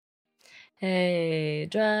Hey,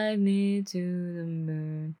 drive me to the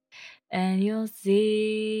moon, and you'll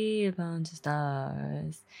see a bunch of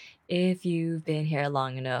stars. If you've been here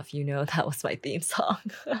long enough, you know that was my theme song.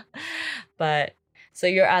 But so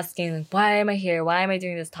you're asking, like, why am I here? Why am I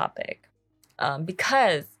doing this topic?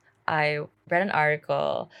 Because I read an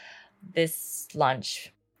article this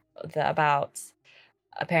lunch about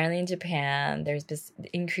apparently in Japan there's this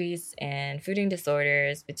increase in food eating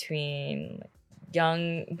disorders between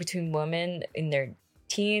women in their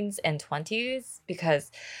teens and 20s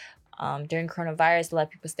because during coronavirus a lot of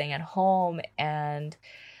people staying at home and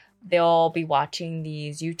they'll be watching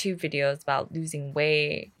these YouTube videos about losing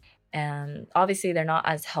weight, and obviously they're not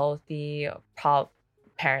as healthy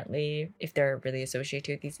apparently if they're really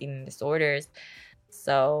associated with these eating disorders.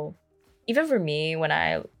 So even for me, when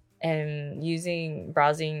I am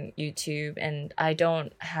browsing YouTube and I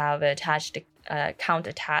don't have an account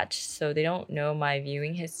attached, so they don't know my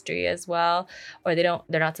viewing history as well, or they're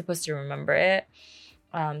not supposed to remember it.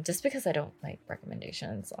 Just because I don't like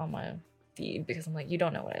recommendations on my feed, because I'm like, you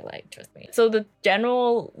don't know what I like, trust me. So the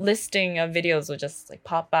general listing of videos will just like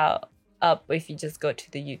pop up if you just go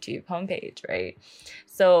to the YouTube homepage, right?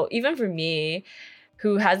 So even for me,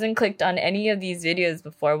 who hasn't clicked on any of these videos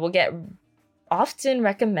before, will get often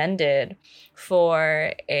recommended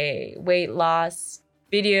for a weight loss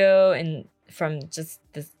video and from just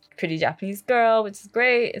this pretty Japanese girl, which is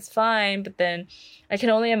great, it's fine. But then I can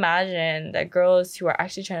only imagine that girls who are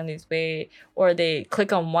actually trying to lose weight, or they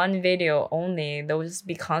click on one video only, they'll just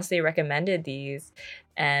be constantly recommended these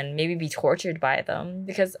and maybe be tortured by them.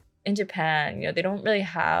 Because in Japan, they don't really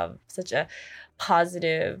have such a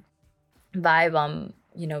positive vibe on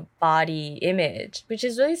body image, which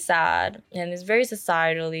is really sad and is very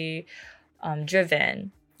societally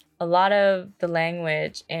driven. A lot of the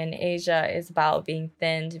language in Asia is about being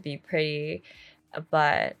thin to be pretty,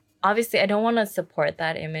 but obviously I don't want to support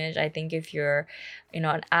that image. I think if you're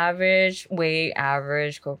an average weight,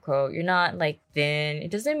 quote quote, you're not like thin,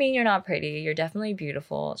 it doesn't mean you're not pretty. You're definitely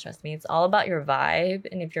beautiful, trust me. It's all about your vibe,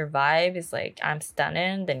 and if your vibe is like I'm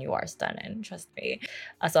stunning, then you are stunning, trust me.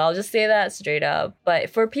 So I'll just say that straight up.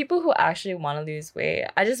 But for people who actually want to lose weight,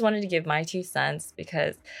 I just wanted to give my 2 cents,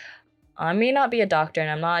 because I may not be a doctor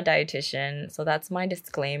and I'm not a dietitian, so that's my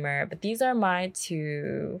disclaimer, but these are my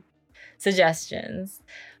 2 suggestions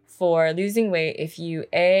for losing weight if you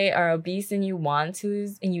A, are obese and you want to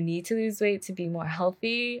lose and you need to lose weight to be more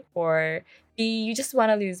healthy, or B, you just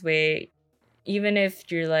want to lose weight even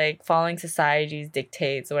if you're like following society's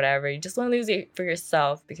dictates or whatever. You just want to lose weight for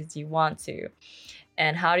yourself because you want to.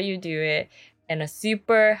 And how do you do it? In a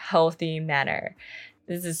super healthy manner.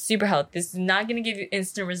 This is super healthy. This is not going to give you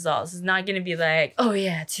instant results. It's not going to be like, oh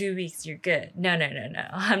yeah, 2 weeks, you're good. No.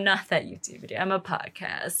 I'm not that YouTube video. I'm a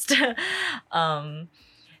podcast.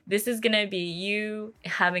 This is going to be you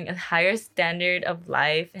having a higher standard of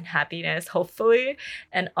life and happiness, hopefully,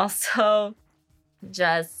 and also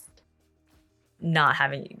just not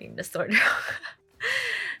having eating disorder.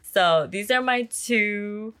 So these are my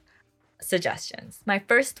 2 suggestions. My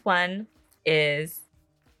first one is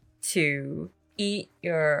to eat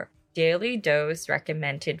your daily dose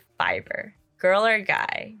recommended fiber. Girl or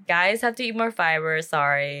guy? Guys have to eat more fiber,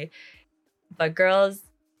 sorry. But girls,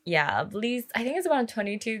 yeah, at least, I think it's around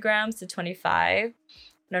 22 grams to 25. I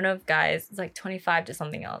don't know if guys, it's like 25 to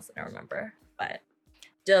something else, I don't remember. But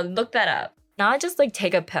look that up. Not just like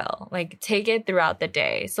take a pill, like take it throughout the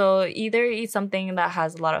day. So either eat something that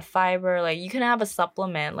has a lot of fiber, like you can have a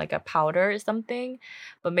supplement, like a powder or something,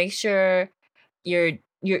 but make sure you're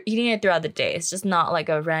eating it throughout the day. It's just not like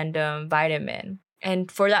a random vitamin.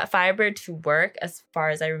 And for that fiber to work, as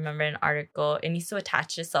far as I remember in an article, it needs to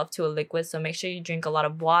attach itself to a liquid. So make sure you drink a lot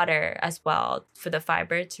of water as well for the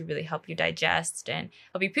fiber to really help you digest and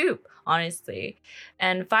help you poop, honestly.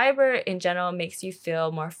 And fiber in general makes you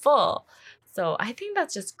feel more full. So I think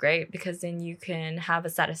that's just great, because then you can have a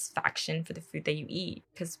satisfaction for the food that you eat.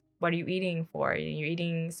 Because what are you eating for? You're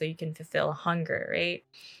eating so you can fulfill a hunger, right?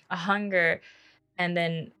 A hunger. And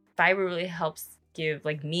then fiber really helps give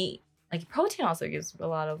like meat. Like protein also gives a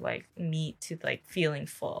lot of like meat to like feeling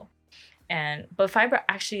full. But fiber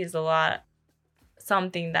actually is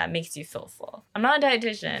something that makes you feel full. I'm not a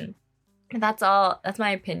dietitian. That's my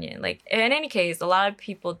opinion. Like in any case, a lot of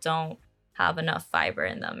people don't have enough fiber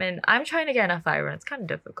in them. And I'm trying to get enough fiber. It's kind of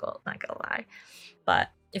difficult, not gonna lie.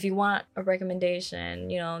 But if you want a recommendation,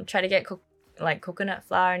 try to get coconut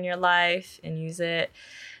flour in your life and use it,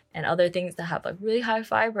 and other things that have like really high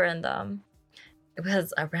fiber in them.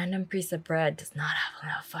 Because a random piece of bread does not have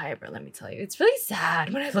enough fiber, let me tell you. It's really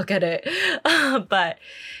sad when I look at it. But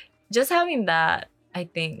just having that, I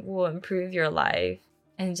think, will improve your life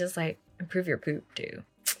and just like improve your poop too.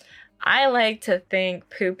 I like to think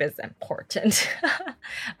poop is important.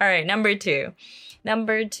 All right, number two.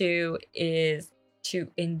 Number two is to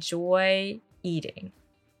enjoy eating.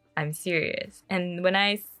 I'm serious. And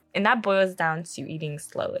that boils down to eating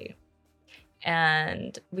slowly.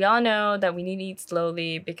 And we all know that we need to eat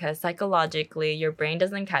slowly because psychologically your brain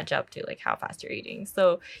doesn't catch up to like how fast you're eating.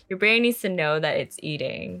 So your brain needs to know that it's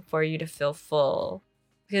eating for you to feel full.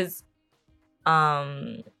 Because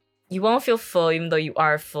you won't feel full even though you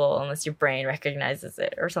are full unless your brain recognizes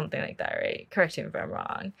it or something like that, right? Correct me if I'm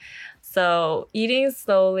wrong. So eating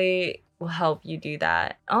slowly will help you do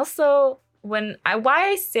that. Also, why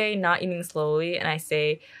I say not eating slowly and I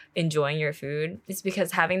say enjoying your food is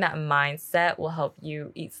because having that mindset will help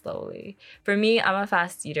you eat slowly. For me, I'm a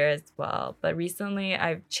fast eater as well, but recently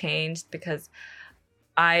I've changed because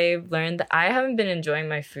I've learned that I haven't been enjoying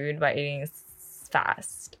my food by eating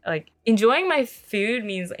fast. Like enjoying my food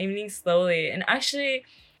means eating slowly, and actually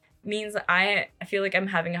means I feel like I'm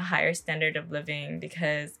having a higher standard of living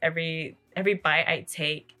because every bite I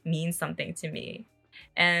take means something to me.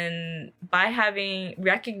 And by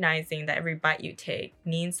recognizing that every bite you take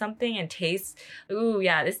means something and tastes, ooh,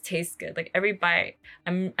 yeah, this tastes good. Like every bite,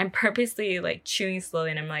 I'm purposely like chewing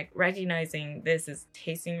slowly and I'm like recognizing this is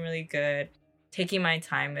tasting really good, taking my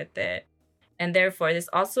time with it. And therefore, this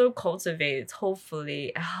also cultivates,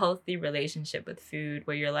 hopefully, a healthy relationship with food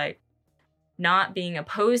where you're like not being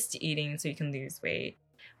opposed to eating so you can lose weight,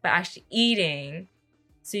 but actually eating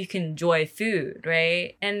so you can enjoy food,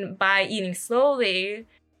 right? And by eating slowly,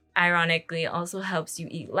 ironically, also helps you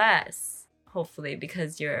eat less, hopefully,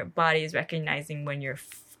 because your body is recognizing when you're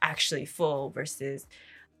actually full versus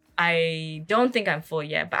I don't think I'm full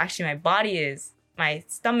yet, but actually my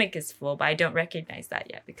stomach is full, but I don't recognize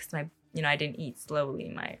that yet because I didn't eat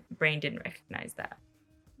slowly. My brain didn't recognize that.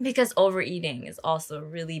 Because overeating is also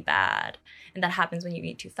really bad. And that happens when you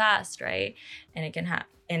eat too fast, right? And it can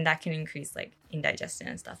and that can increase like indigestion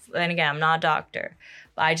and stuff. And again, I'm not a doctor,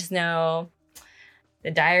 but I just know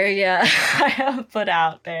the diarrhea I have put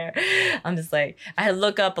out there. I'm just like, I had to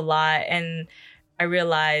look up a lot and I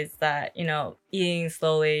realized that, eating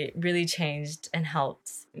slowly really changed and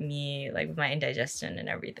helped me like with my indigestion and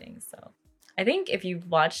everything. So I think if you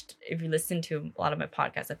listen to a lot of my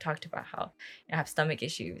podcasts, I've talked about how I have stomach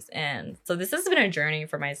issues. And so this has been a journey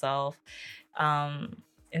for myself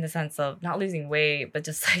in the sense of not losing weight, but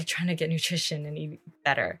just like trying to get nutrition and eat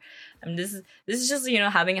better. This is just,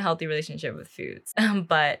 having a healthy relationship with foods.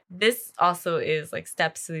 But this also is like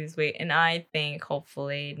steps to lose weight. And I think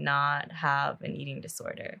hopefully not have an eating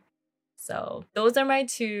disorder. So those are my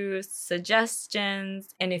 2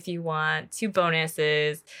 suggestions. And if you want 2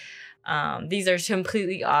 bonuses, these are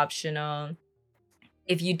completely optional.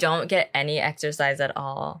 If you don't get any exercise at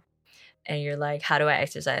all, and you're like, how do I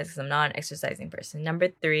exercise? Because I'm not an exercising person. Number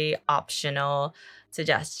 3, optional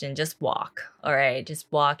suggestion, just walk. All right, just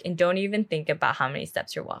walk. And don't even think about how many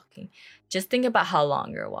steps you're walking. Just think about how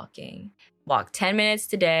long you're walking. Walk 10 minutes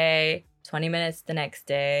today, 20 minutes the next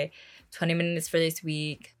day, 20 minutes for this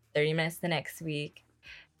week, 30 minutes the next week.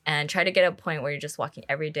 And try to get a point where you're just walking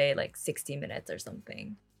every day, like 60 minutes or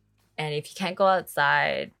something. And if you can't go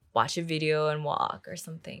outside, watch a video and walk or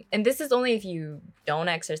something. And this is only if you don't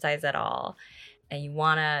exercise at all and you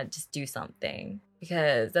want to just do something,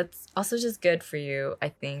 because that's also just good for you, I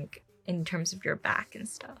think, in terms of your back and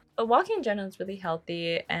stuff. But walking in general is really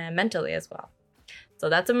healthy and mentally as well. So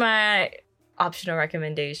that's my optional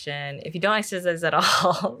recommendation. If you don't exercise at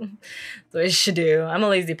all, that's what you should do. I'm a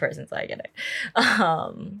lazy person, so I get it.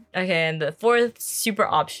 Okay, and the 4th super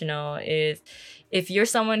optional is if you're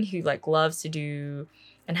someone who like loves to do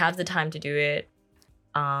and have the time to do it,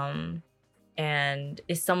 and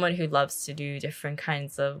is someone who loves to do different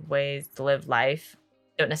kinds of ways to live life,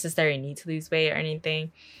 don't necessarily need to lose weight or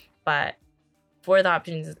anything, but 4th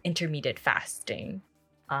option is intermittent fasting.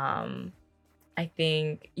 I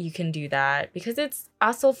think you can do that because it's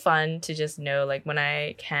also fun to just know like when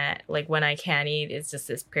I can eat, it's just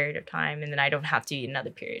this period of time, and then I don't have to eat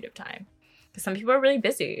another period of time. Because some people are really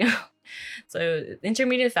busy. So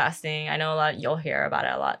intermittent fasting, I know you'll hear about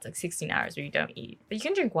it a lot. It's like 16 hours where you don't eat. But you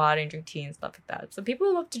can drink water and drink tea and stuff like that. So people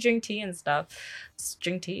who love to drink tea and stuff, just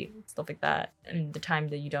drink tea, stuff like that. And the time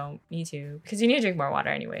that you don't need to, because you need to drink more water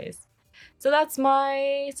anyways. So that's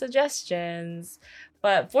my suggestions.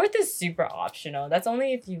 But 4th is super optional. That's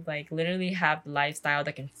only if you like literally have the lifestyle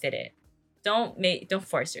that can fit it. Don't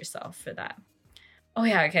force yourself for that. Oh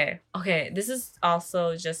yeah, okay. This is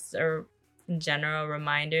also just a general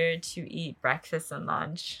reminder to eat breakfast and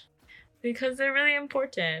lunch because they're really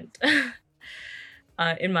important,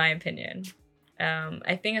 in my opinion.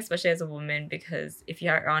 I think especially as a woman, because if you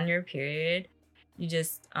are on your period, you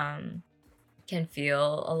just can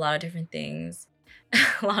feel a lot of different things.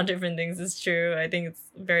 A lot of different things is true. I think it's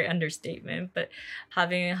a very understatement, but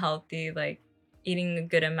having a healthy, like eating a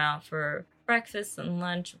good amount for breakfast and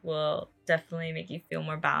lunch will definitely make you feel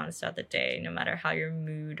more balanced throughout the day, no matter how your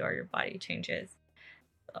mood or your body changes.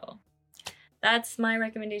 So that's my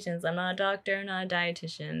recommendations. I'm not a doctor, not a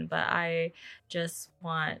dietitian, but I just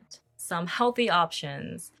want some healthy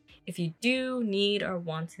options if you do need or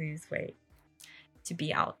want to lose weight to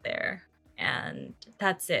be out there. And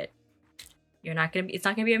that's it. It's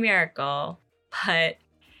not gonna be a miracle, but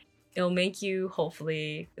it'll make you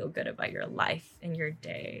hopefully feel good about your life and your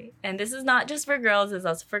day. And this is not just for girls, it's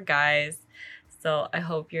also for guys. So I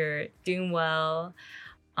hope you're doing well.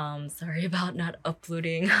 Sorry about not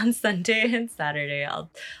uploading on Sunday and Saturday.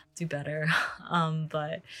 I'll do better.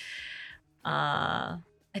 But I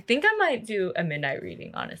think I might do a midnight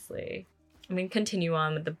reading, honestly. I mean, continue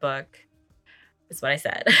on with the book. Is what I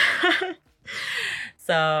said.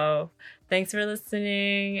 So thanks for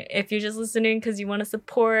listening. If you're just listening because you want to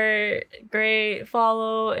support, great.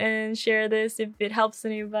 Follow and share this if it helps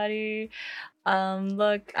anybody.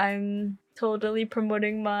 Look, I'm totally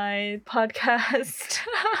promoting my podcast.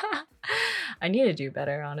 I need to do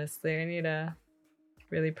better, honestly. I need to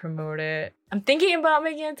really promote it. I'm thinking about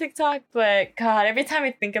making a TikTok, but God, every time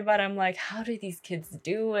I think about it, I'm like, how do these kids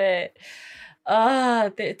do it?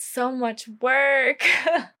 It's so much work.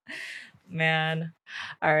 Man.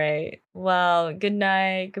 All right. Well, good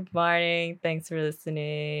night, good morning. Thanks for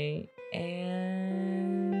listening.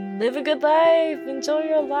 And live a good life. Enjoy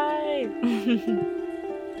your life.